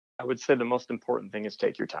I would say the most important thing is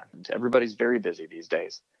take your time. Everybody's very busy these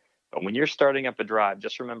days. But when you're starting up a drive,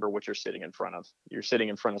 just remember what you're sitting in front of. You're sitting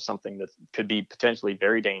in front of something that could be potentially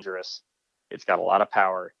very dangerous. It's got a lot of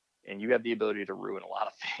power, and you have the ability to ruin a lot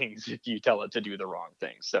of things if you tell it to do the wrong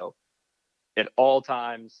thing. So at all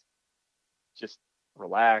times, just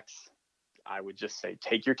relax. I would just say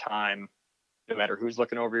take your time, no matter who's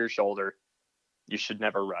looking over your shoulder. You should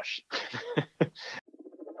never rush.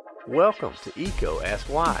 Welcome to EECO Ask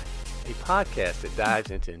Why, a podcast that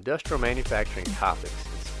dives into industrial manufacturing topics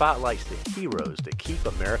and spotlights the heroes that keep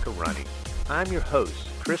America running. I'm your host,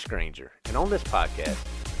 Chris Granger, and on this podcast,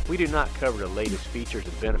 we do not cover the latest features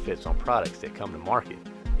and benefits on products that come to market.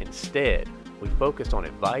 Instead, we focus on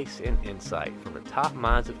advice and insight from the top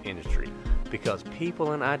minds of industry because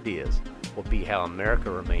people and ideas will be how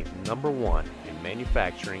America remains number one in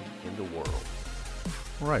manufacturing in the world.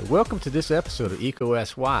 All right, welcome to this episode of EECO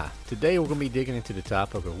Ask Why. Today we're going to be digging into the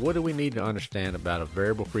topic of what do we need to understand about a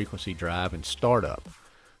variable frequency drive and startup.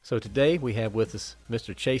 So today we have with us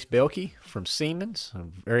Mr. Chase Boehlke from Siemens.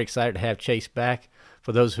 I'm very excited to have Chase back.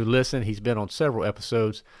 For those who listen, he's been on several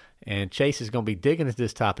episodes, and Chase is going to be digging into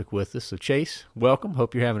this topic with us. So Chase, welcome.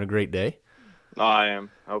 Hope you're having a great day. I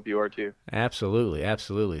am. I hope you are too. Absolutely,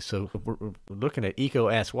 absolutely. So we're looking at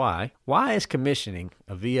EECO Ask Why. Why is commissioning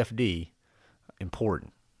a VFD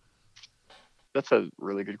important? That's a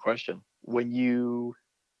really good question. When you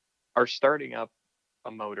are starting up a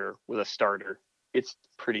motor with a starter, it's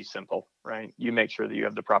pretty simple, right? You make sure that you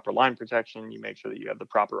have the proper line protection, you make sure that you have the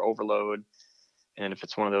proper overload, and if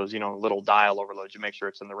it's one of those, little dial overloads, you make sure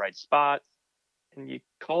it's in the right spot, and you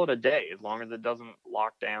call it a day. As long as it doesn't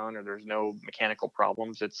lock down or there's no mechanical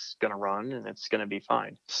problems, it's going to run and it's going to be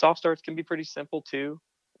fine. Soft starts can be pretty simple too.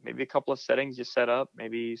 Maybe a couple of settings you set up,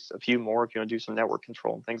 maybe a few more if you want to do some network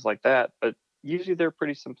control and things like that. But usually they're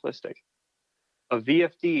pretty simplistic. A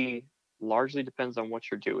VFD largely depends on what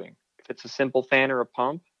you're doing. If it's a simple fan or a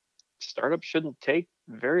pump, startup shouldn't take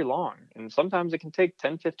very long. And sometimes it can take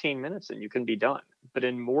 10, 15 minutes and you can be done. But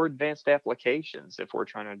in more advanced applications, if we're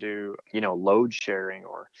trying to do, load sharing,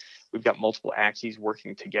 or we've got multiple axes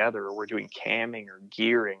working together, or we're doing camming or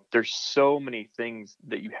gearing, there's so many things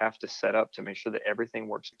that you have to set up to make sure that everything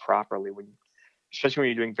works properly, especially when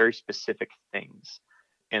you're doing very specific things.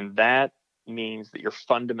 And that means that your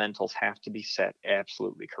fundamentals have to be set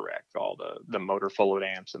absolutely correct, all the motor full load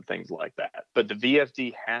amps and things like that. But the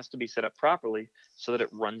VFD has to be set up properly so that it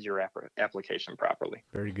runs your application properly.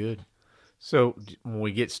 Very good. So when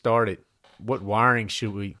we get started, what wiring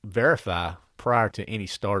should we verify prior to any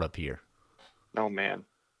startup here? Oh, man.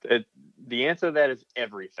 The answer to that is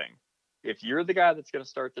everything. If you're the guy that's going to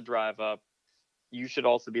start the drive up, you should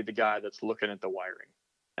also be the guy that's looking at the wiring.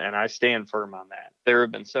 And I stand firm on that. There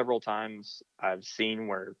have been several times I've seen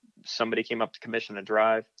where somebody came up to commission a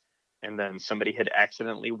drive, and then somebody had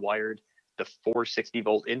accidentally wired the 460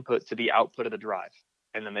 volt input to the output of the drive.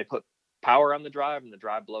 And then they put power on the drive and the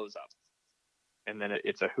drive blows up. And then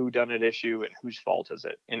it's a whodunit issue and whose fault is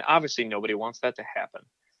it? And obviously nobody wants that to happen.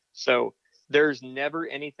 So there's never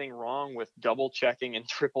anything wrong with double checking and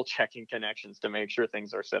triple checking connections to make sure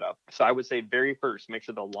things are set up. So I would say very first, make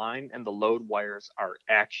sure the line and the load wires are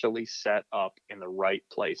actually set up in the right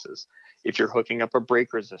places. If you're hooking up a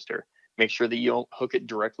brake resistor, make sure that you don't hook it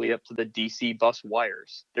directly up to the DC bus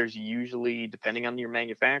wires. There's usually, depending on your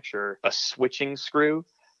manufacturer, a switching screw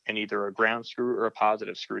and either a ground screw or a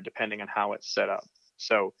positive screw, depending on how it's set up.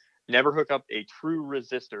 So never hook up a true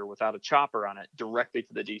resistor without a chopper on it directly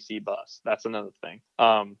to the DC bus. That's another thing.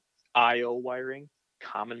 I/O wiring,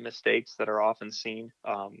 common mistakes that are often seen.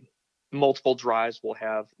 Multiple drives will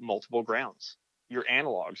have multiple grounds. Your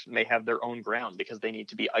analogs may have their own ground because they need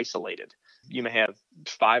to be isolated. You may have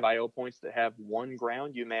 5 I/O points that have one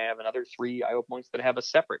ground. You may have another 3 I/O points that have a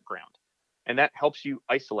separate ground. And that helps you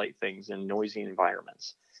isolate things in noisy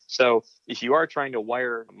environments. So if you are trying to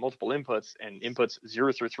wire multiple inputs and inputs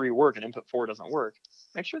 0 through 3 work and input 4 doesn't work,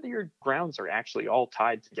 make sure that your grounds are actually all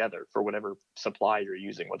tied together for whatever supply you're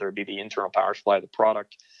using, whether it be the internal power supply of the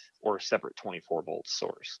product or a separate 24 volt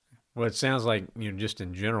source. Well, it sounds like, just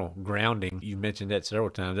in general, grounding, you mentioned that several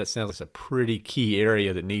times. That sounds like a pretty key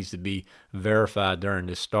area that needs to be verified during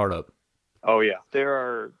this startup. Oh, yeah. There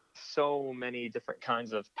are so many different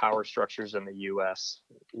kinds of power structures in the U.S.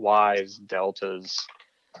 Ys, deltas,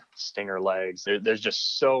 stinger legs. There's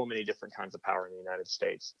just so many different kinds of power in the United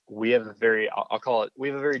States. We have we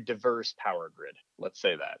have a very diverse power grid. Let's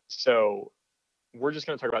say that. So we're just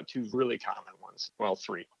going to talk about 2 really common ones. Well,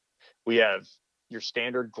 3. We have your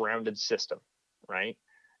standard grounded system, right?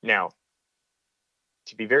 Now,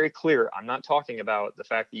 to be very clear, I'm not talking about the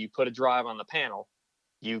fact that you put a drive on the panel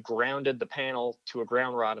You grounded the panel to a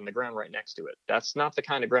ground rod and the ground right next to it. That's not the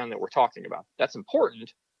kind of ground that we're talking about. That's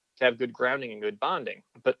important to have good grounding and good bonding.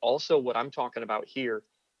 But also what I'm talking about here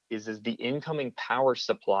is the incoming power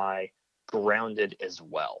supply grounded as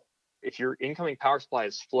well. If your incoming power supply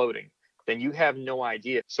is floating, then you have no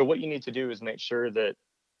idea. So what you need to do is make sure that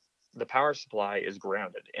the power supply is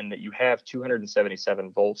grounded and that you have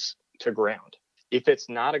 277 volts to ground. If it's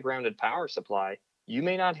not a grounded power supply, you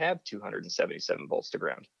may not have 277 volts to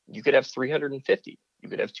ground. You could have 350. You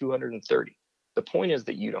could have 230. The point is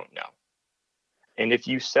that you don't know. And if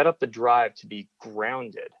you set up the drive to be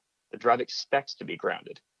grounded, the drive expects to be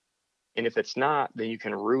grounded. And if it's not, then you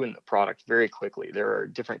can ruin the product very quickly. There are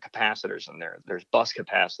different capacitors in there. There's bus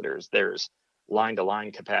capacitors. There's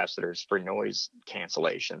line-to-line capacitors for noise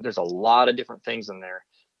cancellation. There's a lot of different things in there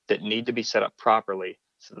that need to be set up properly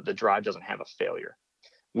so that the drive doesn't have a failure.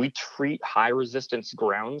 We treat high resistance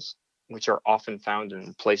grounds, which are often found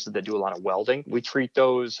in places that do a lot of welding. We treat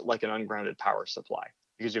those like an ungrounded power supply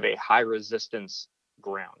because you have a high resistance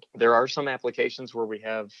ground. There are some applications where we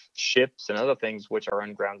have ships and other things which are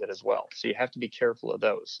ungrounded as well. So you have to be careful of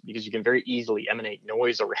those because you can very easily emanate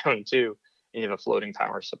noise around too, and you have a floating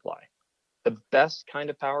power supply. The best kind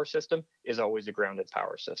of power system is always a grounded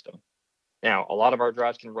power system. Now, a lot of our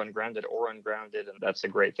drives can run grounded or ungrounded, and that's a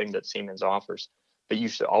great thing that Siemens offers. But you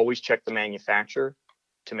should always check the manufacturer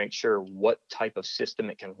to make sure what type of system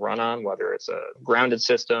it can run on, whether it's a grounded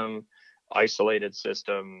system, isolated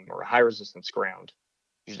system, or a high resistance ground.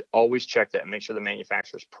 You should always check that and make sure the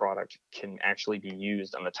manufacturer's product can actually be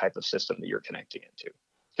used on the type of system that you're connecting it to,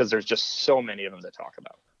 because there's just so many of them to talk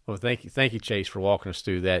about. Well, thank you, Chase, for walking us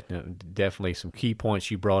through that. Definitely some key points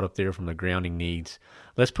you brought up there from the grounding needs.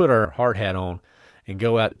 Let's put our hard hat on and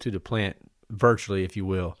go out to the plant virtually, if you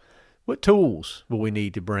will. What tools will we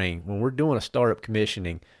need to bring when we're doing a startup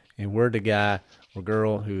commissioning and we're the guy or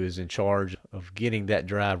girl who is in charge of getting that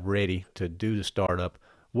drive ready to do the startup?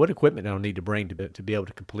 What equipment do I need to bring to be able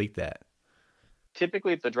to complete that?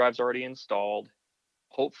 Typically, if the drive's already installed,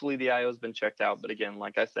 hopefully the IO's been checked out. But again,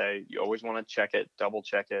 like I say, you always want to check it, double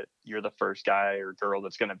check it. You're the first guy or girl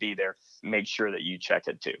that's going to be there. Make sure that you check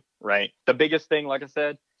it too, right? The biggest thing, like I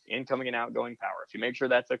said, incoming and outgoing power. If you make sure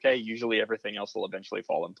that's okay, usually everything else will eventually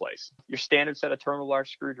fall in place. Your standard set of terminal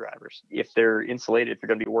large screwdrivers. If they're insulated, if you're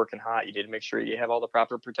going to be working hot, you need to make sure you have all the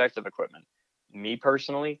proper protective equipment. Me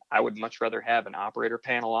personally, I would much rather have an operator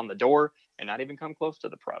panel on the door and not even come close to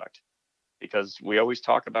the product, because we always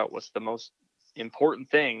talk about what's the most important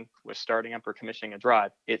thing with starting up or commissioning a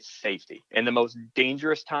drive. It's safety. And the most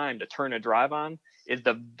dangerous time to turn a drive on is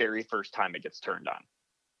the very first time it gets turned on.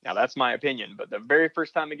 Now, that's my opinion, but the very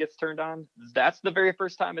first time it gets turned on, that's the very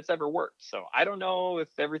first time it's ever worked. So I don't know if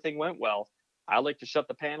everything went well. I like to shut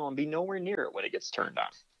the panel and be nowhere near it when it gets turned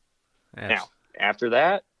on. Now, after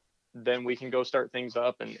that, then we can go start things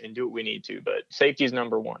up and do what we need to. But safety is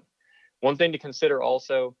number one. One thing to consider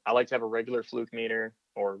also, I like to have a regular fluke meter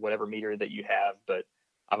or whatever meter that you have, but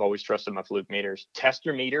I've always trusted my fluke meters. Test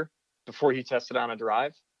your meter before you test it on a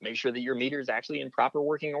drive. Make sure that your meter is actually in proper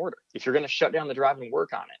working order. If you're going to shut down the drive and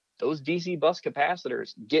work on it, those DC bus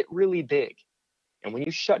capacitors get really big. And when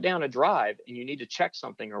you shut down a drive and you need to check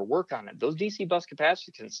something or work on it, those DC bus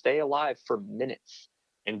capacitors can stay alive for minutes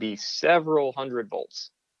and be several hundred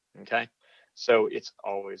volts. Okay. So it's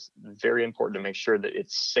always very important to make sure that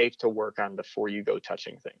it's safe to work on before you go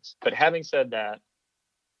touching things. But having said that,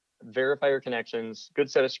 verify your connections,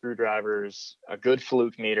 good set of screwdrivers, a good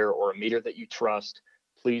fluke meter or a meter that you trust.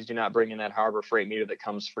 Please do not bring in that Harbor Freight meter that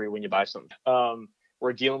comes free when you buy something.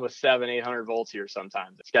 We're dealing with 700-800 volts here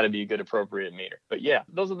sometimes. It's got to be a good appropriate meter. But yeah,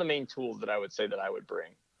 those are the main tools that I would say that I would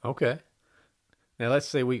bring. Okay. Now let's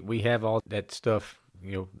say we have all that stuff,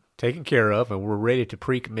 taken care of, and we're ready to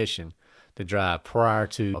pre-commission the drive prior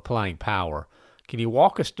to applying power. Can you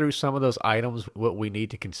walk us through some of those items, what we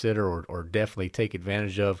need to consider or definitely take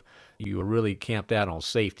advantage of? You were really camped out on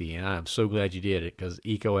safety, and I'm so glad you did it, because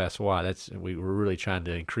EcoSY, we were really trying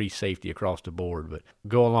to increase safety across the board. But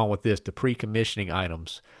go along with this, the pre-commissioning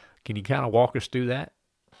items. Can you kind of walk us through that?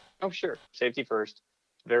 Oh, sure. Safety first.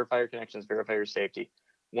 Verify your connections, verify your safety.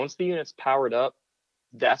 Once the unit's powered up,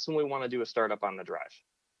 that's when we want to do a startup on the drive.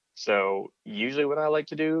 So usually what I like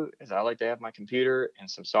to do is I like to have my computer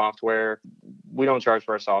and some software. We don't charge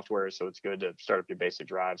for our software, so it's good to start up your basic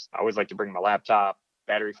drives. I always like to bring my laptop,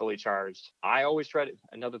 battery fully charged. I always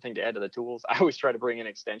another thing to add to the tools, I always try to bring an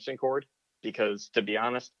extension cord, because to be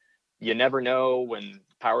honest, you never know when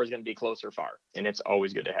power is going to be close or far, and it's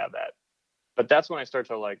always good to have that. But that's when I start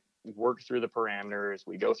to work through the parameters.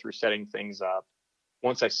 We go through setting things up.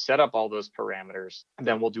 Once I set up all those parameters,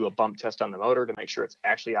 then we'll do a bump test on the motor to make sure it's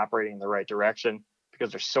actually operating in the right direction,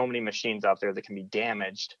 because there's so many machines out there that can be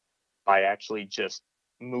damaged by actually just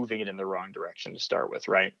moving it in the wrong direction to start with,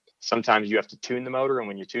 right? Sometimes you have to tune the motor, and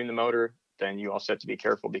when you tune the motor, then you also have to be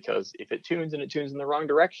careful, because if it tunes and it tunes in the wrong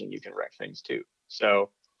direction, you can wreck things too. So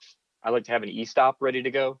I like to have an e-stop ready to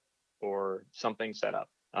go or something set up.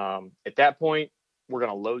 At that point, we're going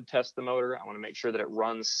to load test the motor. I want to make sure that it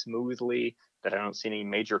runs smoothly, that I don't see any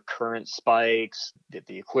major current spikes, that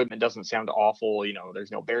the equipment doesn't sound awful.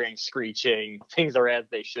 There's no bearing screeching. Things are as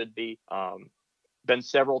they should be. Been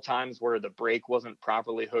several times where the brake wasn't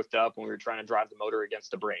properly hooked up when we were trying to drive the motor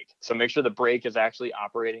against the brake. So make sure the brake is actually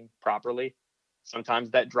operating properly.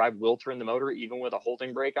 Sometimes that drive will turn the motor even with a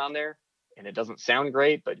holding brake on there, and it doesn't sound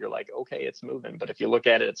great, but you're like, okay, it's moving. But if you look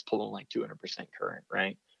at it, it's pulling like 200% current,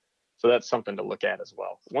 right? So that's something to look at as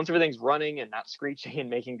well. Once everything's running and not screeching and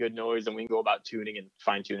making good noise, then we can go about tuning and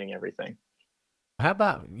fine tuning everything. How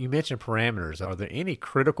about, you mentioned parameters. Are there any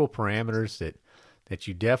critical parameters that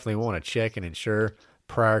you definitely want to check and ensure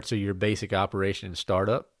prior to your basic operation and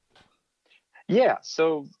startup? Yeah.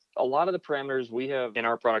 So a lot of the parameters we have in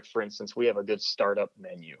our product, for instance, we have a good startup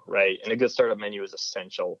menu, right? And a good startup menu is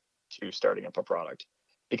essential to starting up a product,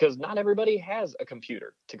 because not everybody has a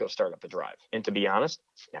computer to go start up a drive. And to be honest,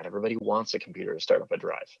 not everybody wants a computer to start up a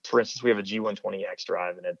drive. For instance, we have a G120X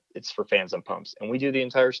drive, and it's for fans and pumps. And we do the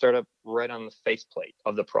entire startup right on the faceplate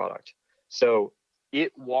of the product. So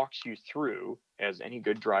it walks you through, as any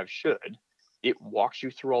good drive should, it walks you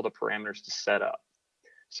through all the parameters to set up.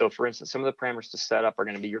 So for instance, some of the parameters to set up are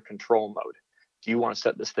going to be your control mode. Do you want to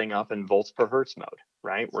set this thing up in volts per hertz mode,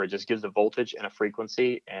 right? Where it just gives a voltage and a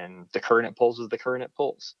frequency, and the current it pulls is the current it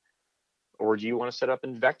pulls. Or do you want to set up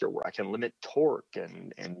in vector, where I can limit torque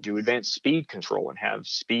and do advanced speed control and have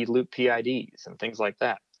speed loop PIDs and things like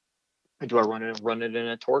that? Or do I run it in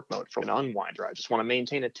a torque mode for an unwinder? I just want to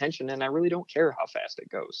maintain a tension, and I really don't care how fast it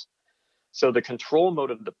goes. So the control mode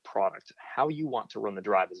of the product, how you want to run the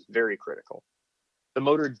drive, is very critical. The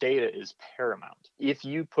motor data is paramount. If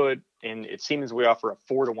you put in, it seems we offer a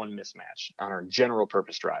 4-to-1 mismatch on our general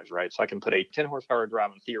purpose drives, right? So I can put a 10 horsepower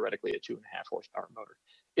drive and theoretically a 2.5 horsepower motor.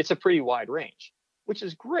 It's a pretty wide range, which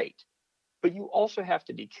is great. But you also have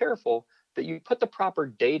to be careful that you put the proper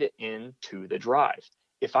data into the drive.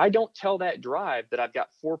 If I don't tell that drive that I've got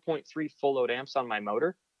 4.3 full load amps on my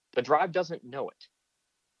motor, the drive doesn't know it.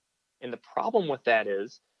 And the problem with that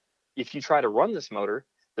is, if you try to run this motor,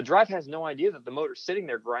 the drive has no idea that the motor's sitting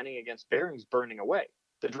there grinding against bearings, burning away.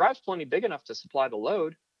 The drive's plenty big enough to supply the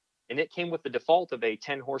load, and it came with the default of a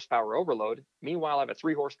 10 horsepower overload. Meanwhile, I have a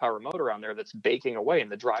 3 horsepower motor on there that's baking away, and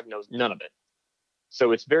the drive knows none of it.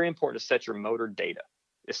 So it's very important to set your motor data,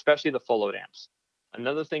 especially the full load amps.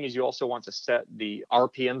 Another thing is you also want to set the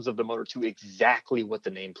RPMs of the motor to exactly what the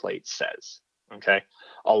nameplate says. Okay.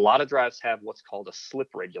 A lot of drives have what's called a slip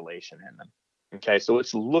regulation in them. Okay. So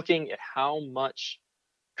it's looking at how much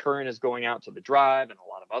current is going out to the drive and a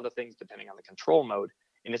lot of other things depending on the control mode,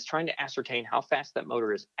 and it's trying to ascertain how fast that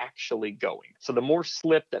motor is actually going. So the more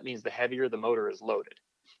slip, that means the heavier the motor is loaded.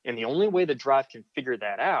 And the only way the drive can figure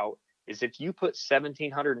that out is if you put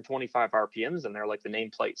 1725 RPMs in there, like the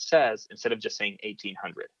nameplate says, instead of just saying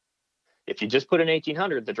 1800. If you just put in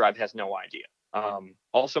 1800, the drive has no idea.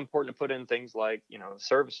 Also important to put in things like,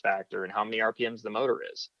 service factor and how many RPMs the motor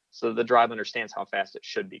is, so the drive understands how fast it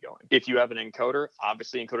should be going. If you have an encoder,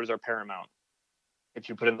 obviously encoders are paramount. If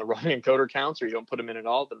you put in the wrong encoder counts or you don't put them in at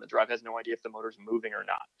all, then the drive has no idea if the motor's moving or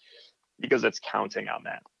not, because it's counting on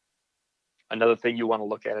that. Another thing you want to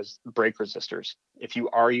look at is brake resistors. If you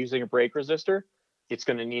are using a brake resistor, it's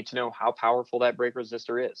going to need to know how powerful that brake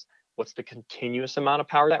resistor is. What's the continuous amount of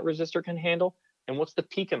power that resistor can handle? And what's the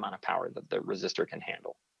peak amount of power that the resistor can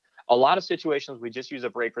handle? A lot of situations, we just use a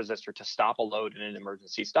brake resistor to stop a load in an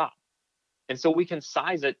emergency stop. And so we can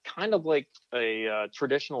size it kind of like a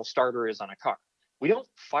traditional starter is on a car. We don't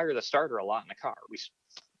fire the starter a lot in a car. We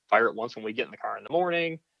fire it once when we get in the car in the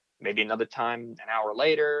morning, maybe another time an hour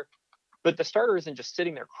later. But the starter isn't just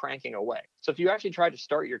sitting there cranking away. So if you actually try to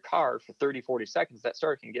start your car for 30, 40 seconds, that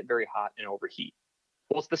starter can get very hot and overheat.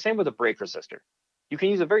 Well, it's the same with a brake resistor. You can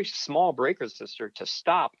use a very small brake resistor to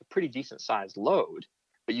stop a pretty decent sized load,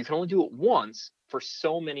 but you can only do it once for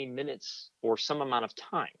so many minutes or some amount of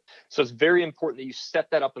time. So it's very important that you set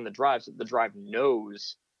that up in the drive so that the drive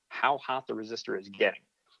knows how hot the resistor is getting.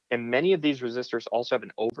 And many of these resistors also have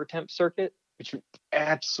an overtemp circuit, which you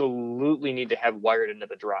absolutely need to have wired into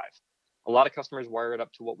the drive. A lot of customers wire it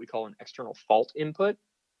up to what we call an external fault input.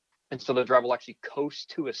 And so the drive will actually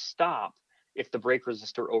coast to a stop if the brake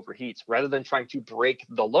resistor overheats, rather than trying to break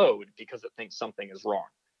the load because it thinks something is wrong.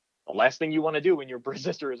 The last thing you want to do when your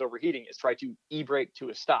resistor is overheating is try to e-brake to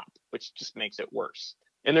a stop, which just makes it worse.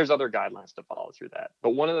 And there's other guidelines to follow through that.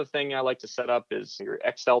 But one of the things I like to set up is your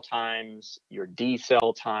accel times, your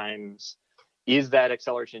decel times. Is that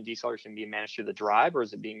acceleration and deceleration being managed through the drive, or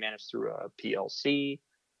is it being managed through a PLC?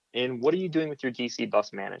 And what are you doing with your DC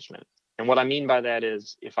bus management? And what I mean by that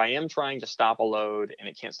is, if I am trying to stop a load and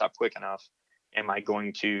it can't stop quick enough, am I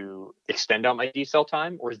going to extend out my decel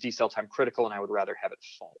time, or is decel time critical and I would rather have it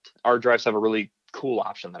fault? Our drives have a really cool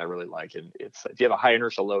option that I really like. And it's, if you have a high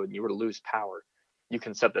inertial load and you were to lose power, you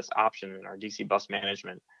can set this option in our DC bus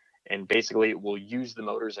management. And basically it will use the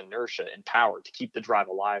motor's inertia and power to keep the drive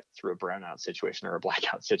alive through a brownout situation or a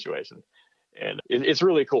blackout situation. And it's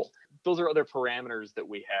really cool. Those are other parameters that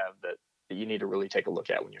we have that you need to really take a look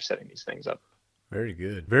at when you're setting these things up. Very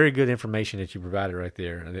good. Very good information that you provided right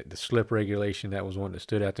there. And the slip regulation, that was one that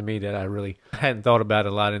stood out to me that I really hadn't thought about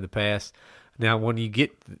a lot in the past. Now, when you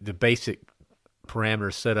get the basic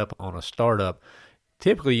parameters set up on a startup,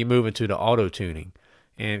 typically you move into the auto tuning.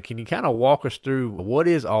 And can you kind of walk us through what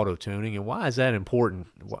is auto tuning and why is that important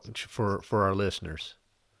for our listeners?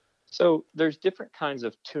 So there's different kinds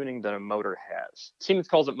of tuning that a motor has. Siemens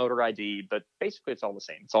calls it motor ID, but basically it's all the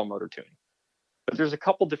same. It's all motor tuning. But there's a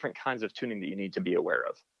couple different kinds of tuning that you need to be aware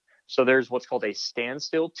of. So there's what's called a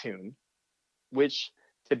standstill tune, which,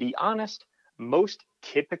 to be honest, most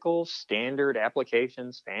typical standard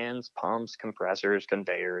applications, fans, pumps, compressors,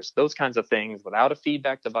 conveyors, those kinds of things without a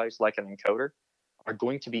feedback device like an encoder are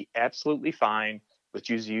going to be absolutely fine with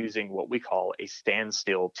just using what we call a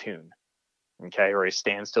standstill tune, okay, or a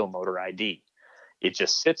standstill motor ID. It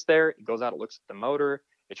just sits there, it goes out, it looks at the motor,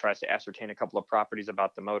 it tries to ascertain a couple of properties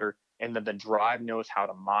about the motor, and then the drive knows how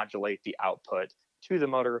to modulate the output to the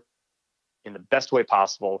motor in the best way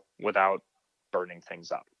possible without burning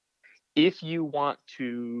things up. If you want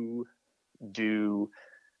to do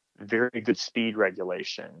very good speed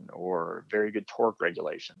regulation or very good torque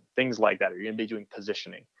regulation, things like that, or you're going to be doing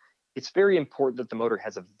positioning, it's very important that the motor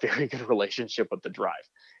has a very good relationship with the drive.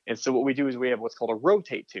 And so what we do is we have what's called a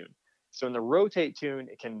rotate tune. So in the rotate tune,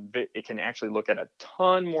 it can actually look at a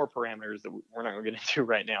ton more parameters that we're not going to get into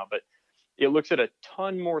right now, but it looks at a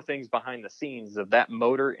ton more things behind the scenes of that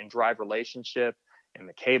motor and drive relationship and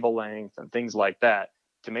the cable length and things like that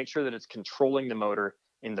to make sure that it's controlling the motor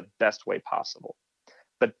in the best way possible.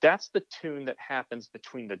 But that's the tune that happens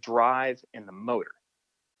between the drive and the motor.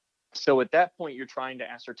 So at that point, you're trying to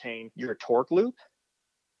ascertain your torque loop,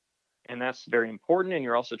 and that's very important. And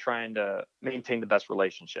you're also trying to maintain the best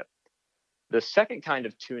relationship. The second kind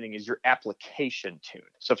of tuning is your application tune.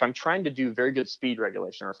 So if I'm trying to do very good speed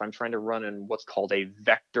regulation, or if I'm trying to run in what's called a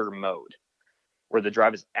vector mode, where the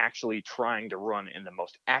drive is actually trying to run in the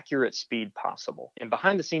most accurate speed possible. And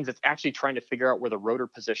behind the scenes, it's actually trying to figure out where the rotor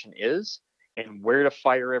position is and where to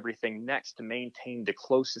fire everything next to maintain the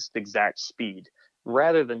closest exact speed,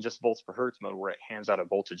 rather than just volts per hertz mode where it hands out a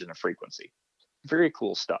voltage and a frequency. Very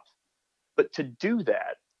cool stuff. But to do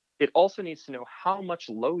that, it also needs to know how much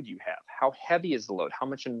load you have, how heavy is the load, how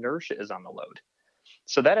much inertia is on the load.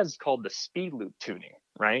 So that is called the speed loop tuning,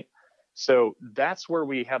 right? So that's where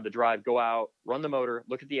we have the drive go out, run the motor,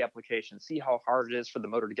 look at the application, see how hard it is for the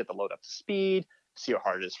motor to get the load up to speed, see how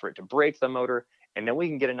hard it is for it to brake the motor, and then we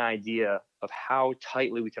can get an idea of how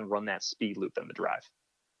tightly we can run that speed loop in the drive.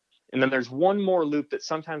 And then there's one more loop that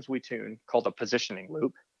sometimes we tune called a positioning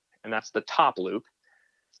loop, and that's the top loop.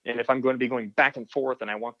 And if I'm going to be going back and forth and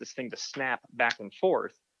I want this thing to snap back and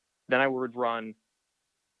forth, then I would run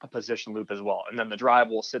a position loop as well. And then the drive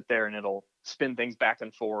will sit there and it'll spin things back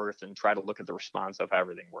and forth and try to look at the response of how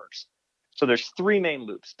everything works. So there's three main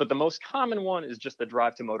loops, but the most common one is just the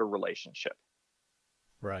drive to motor relationship.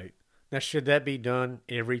 Right. Now, should that be done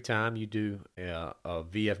every time you do a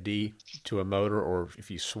VFD to a motor, or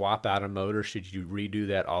if you swap out a motor, should you redo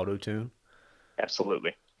that auto tune?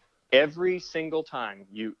 Absolutely. Every single time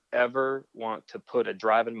you ever want to put a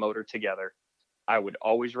drive and motor together, I would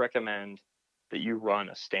always recommend that you run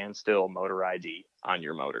a standstill motor ID on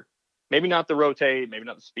your motor. Maybe not the rotate, maybe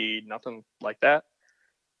not the speed, nothing like that,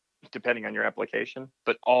 depending on your application,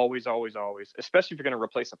 but always, always, always, especially if you're going to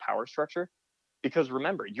replace a power structure. Because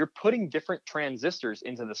remember, you're putting different transistors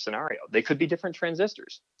into the scenario. They could be different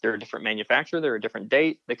transistors. They're a different manufacturer. They're a different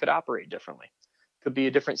date. They could operate differently. Could be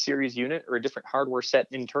a different series unit or a different hardware set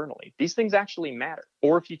internally. These things actually matter.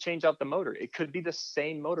 Or if you change out the motor, it could be the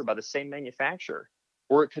same motor by the same manufacturer,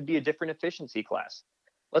 or it could be a different efficiency class.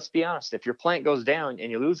 Let's be honest. If your plant goes down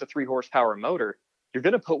and you lose a 3 horsepower motor, you're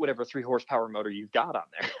going to put whatever 3 horsepower motor you've got on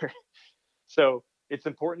there. So it's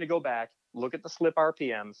important to go back, look at the slip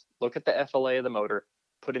RPMs, look at the FLA of the motor,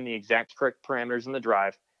 put in the exact correct parameters in the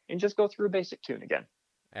drive, and just go through a basic tune again.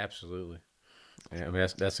 Absolutely. Yeah, I mean,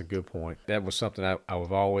 that's a good point. That was something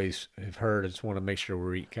I've always have heard. I just want to make sure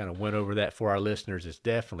we kind of went over that for our listeners. Is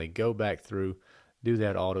definitely go back through, do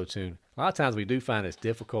that auto tune. A lot of times we do find it's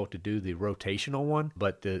difficult to do the rotational one,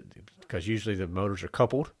 but because usually the motors are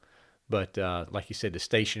coupled. But like you said, the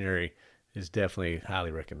stationary is definitely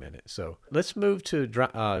highly recommended. So let's move to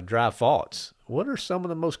drive faults. What are some of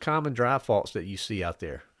the most common drive faults that you see out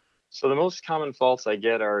there? So the most common faults I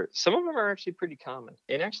get are, some of them are actually pretty common.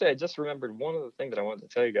 And actually, I just remembered one other thing that I wanted to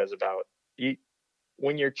tell you guys about.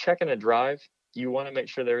 When you're checking a drive, you want to make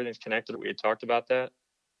sure that everything's connected. We had talked about that.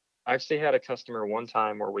 I actually had a customer one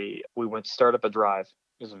time where we went to start up a drive.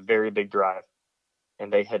 It was a very big drive,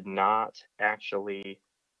 and they had not actually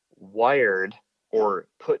wired or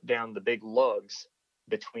put down the big lugs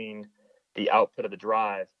between the output of the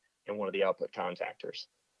drive and one of the output contactors.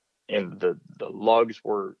 And the lugs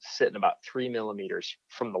were sitting about 3 millimeters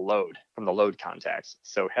from the load contacts.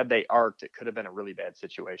 So had they arced, it could have been a really bad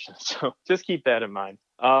situation. So just keep that in mind.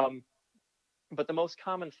 But the most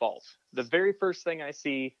common fault, the very first thing I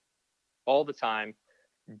see all the time,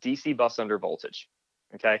 DC bus under voltage.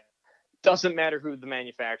 Okay. Doesn't matter who the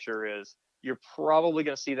manufacturer is. You're probably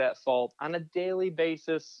going to see that fault on a daily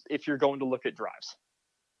basis if you're going to look at drives.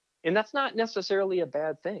 And that's not necessarily a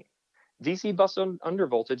bad thing. DC bus under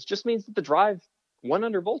voltage just means that the drive went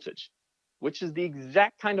under voltage, which is the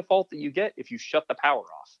exact kind of fault that you get if you shut the power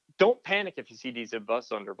off. Don't panic if you see DC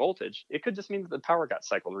bus under voltage. It could just mean that the power got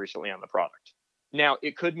cycled recently on the product. Now,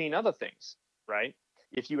 it could mean other things, right?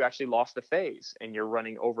 If you actually lost a phase and you're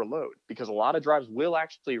running overload, because a lot of drives will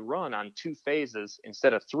actually run on 2 phases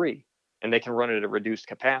instead of 3, and they can run at a reduced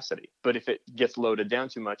capacity. But if it gets loaded down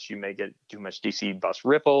too much, you may get too much DC bus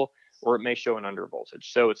ripple, or it may show an under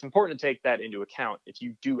voltage. So it's important to take that into account if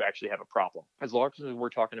you do actually have a problem. As long as we're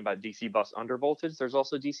talking about DC bus under voltage, there's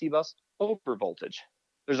also DC bus over voltage.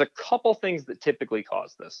 There's a couple things that typically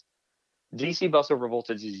cause this. DC bus over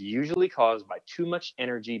voltage is usually caused by too much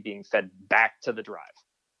energy being fed back to the drive.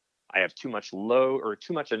 I have too much load or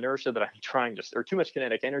too much inertia that I'm trying to, or too much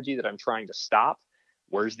kinetic energy that I'm trying to stop.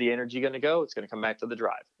 Where's the energy going to go? It's going to come back to the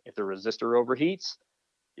drive. If the resistor overheats,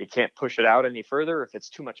 it can't push it out any further. If it's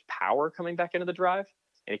too much power coming back into the drive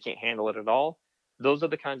and it can't handle it at all, those are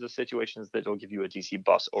the kinds of situations that will give you a DC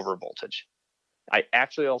bus over voltage. I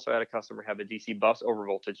actually also had a customer have a DC bus over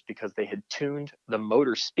voltage because they had tuned the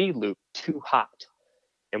motor speed loop too hot.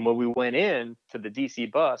 And when we went in to the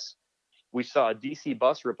DC bus, we saw a DC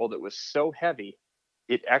bus ripple that was so heavy,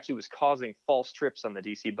 it actually was causing false trips on the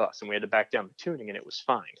DC bus. And we had to back down the tuning and it was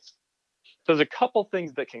fine. So there's a couple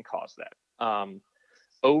things that can cause that.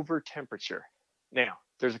 Over temperature. Now,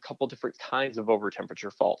 there's a couple different kinds of over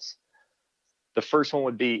temperature faults. The first one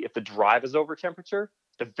would be if the drive is over temperature,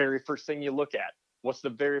 the very first thing you look at. What's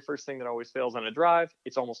the very first thing that always fails on a drive?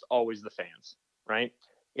 It's almost always the fans, right?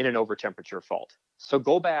 In an over temperature fault. So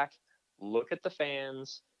go back, look at the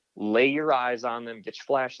fans, lay your eyes on them, get your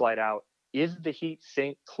flashlight out. Is the heat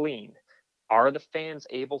sink clean? Are the fans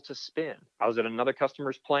able to spin? I was at another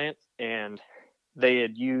customer's plant and they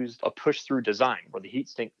had used a push-through design where the heat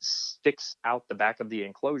sink sticks out the back of the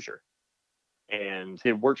enclosure. And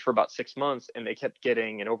it worked for about 6 months, and they kept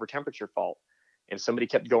getting an over-temperature fault. And somebody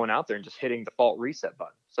kept going out there and just hitting the fault reset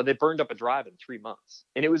button. So they burned up a drive in 3 months.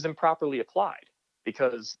 And it was improperly applied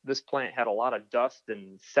because this plant had a lot of dust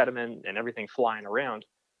and sediment and everything flying around.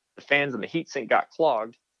 The fans and the heat sink got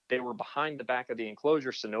clogged. They were behind the back of the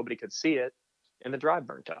enclosure so nobody could see it, and the drive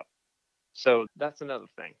burnt up. So that's another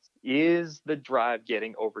thing. Is the drive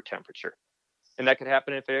getting over temperature? And that could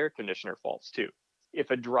happen if air conditioner faults too.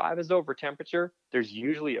 If a drive is over temperature, there's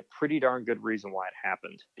usually a pretty darn good reason why it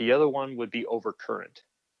happened. The other one would be overcurrent.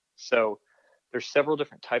 So there's several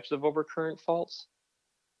different types of overcurrent faults.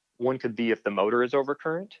 One could be if the motor is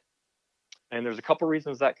overcurrent. And there's a couple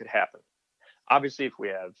reasons that could happen. Obviously, if we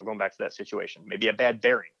have, going back to that situation, maybe a bad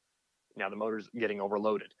bearing. Now the motor's getting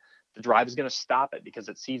overloaded. The drive is going to stop it because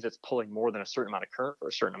it sees it's pulling more than a certain amount of current for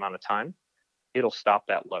a certain amount of time. It'll stop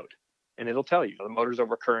that load. And it'll tell you the motor's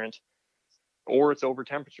overcurrent or it's over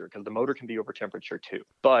temperature because the motor can be over temperature too.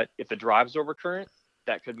 But if the drive's overcurrent,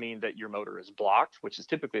 that could mean that your motor is blocked, which is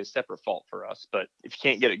typically a separate fault for us. But if you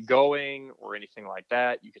can't get it going or anything like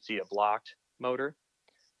that, you could see a blocked motor.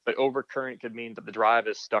 But overcurrent could mean that the drive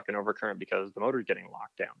is stuck in overcurrent because the motor is getting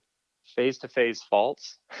locked down. Phase-to-phase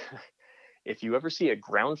faults. If you ever see a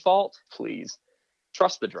ground fault, please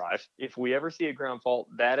trust the drive. If we ever see a ground fault,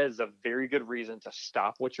 that is a very good reason to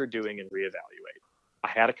stop what you're doing and reevaluate. I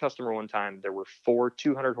had a customer one time, there were 4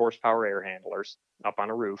 200 horsepower air handlers up on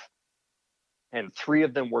a roof, and 3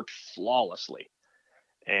 of them worked flawlessly.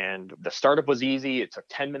 And the startup was easy. It took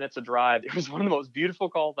 10 minutes to drive. It was one of the most beautiful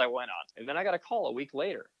calls I went on. And then I got a call a week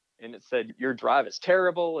later, and it said, your drive is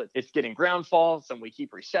terrible. It's getting ground faults, and we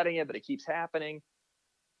keep resetting it, but it keeps happening.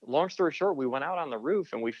 Long story short, we went out on the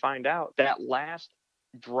roof, and we find out that last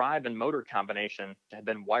drive and motor combination had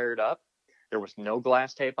been wired up. There was no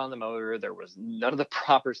glass tape on the motor. There was none of the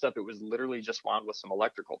proper stuff. It was literally just wound with some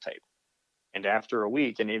electrical tape. And after a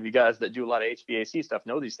week, any of you guys that do a lot of HVAC stuff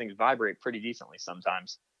know these things vibrate pretty decently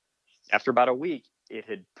sometimes. After about a week, it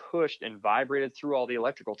had pushed and vibrated through all the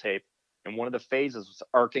electrical tape, and one of the phases was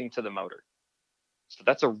arcing to the motor. So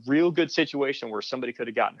that's a real good situation where somebody could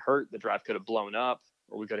have gotten hurt, the drive could have blown up,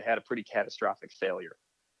 or we could have had a pretty catastrophic failure.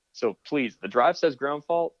 So please, the drive says ground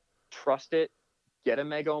fault, trust it, get a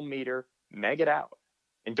meg ohm meter, meg it out.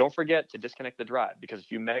 And don't forget to disconnect the drive, because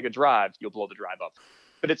if you meg a drive, you'll blow the drive up.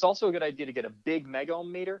 But it's also a good idea to get a big meg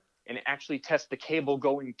ohm meter and actually test the cable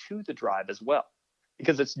going to the drive as well,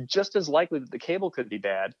 because it's just as likely that the cable could be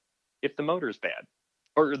bad if the motor is bad,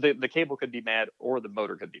 or the cable could be bad or the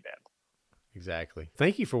motor could be bad. Exactly.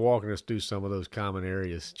 Thank you for walking us through some of those common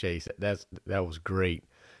areas, Chase. That was great.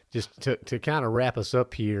 Just to kind of wrap us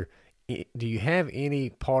up here, do you have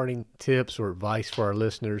any parting tips or advice for our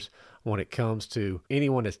listeners when it comes to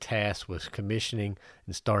anyone that's tasked with commissioning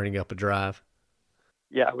and starting up a drive?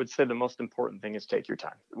 Yeah, I would say the most important thing is take your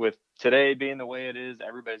time. With today being the way it is,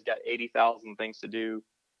 everybody's got 80,000 things to do.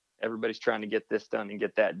 Everybody's trying to get this done and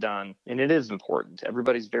get that done. And it is important.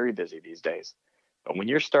 Everybody's very busy these days. But when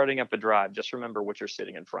you're starting up a drive, just remember what you're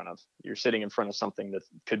sitting in front of. You're sitting in front of something that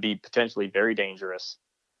could be potentially very dangerous.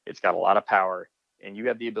 It's got a lot of power, and you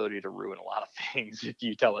have the ability to ruin a lot of things if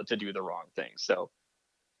you tell it to do the wrong thing. So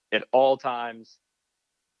at all times,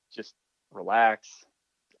 just relax.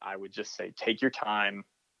 I would just say take your time,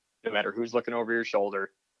 no matter who's looking over your shoulder.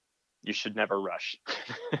 You should never rush.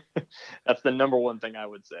 That's the number one thing I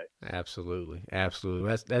would say. Absolutely.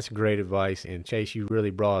 Absolutely. That's great advice. And Chase, you really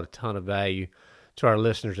brought a ton of value to our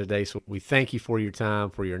listeners today. So we thank you for your time,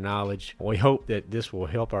 for your knowledge. We hope that this will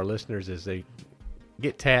help our listeners as they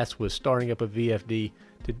get tasked with starting up a VFD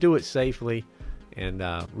to do it safely. And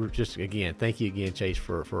we're just, again, thank you again, Chase,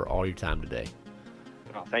 for all your time today.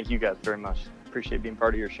 Well, thank you guys very much. Appreciate being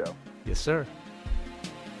part of your show. Yes, sir.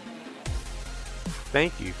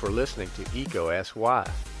 Thank you for listening to ECO Ask Why.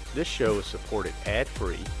 This show is supported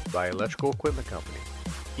ad-free by Electrical Equipment Company.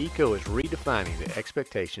 ECO is redefining the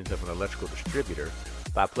expectations of an electrical distributor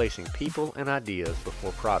by placing people and ideas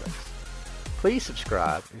before products. Please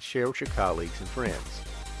subscribe and share with your colleagues and friends.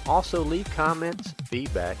 Also, leave comments,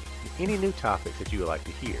 feedback, and any new topics that you would like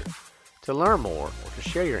to hear. To learn more or to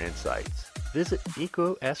share your insights, visit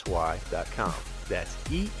ecosky.com. That's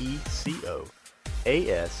EECOASKSWHY.com.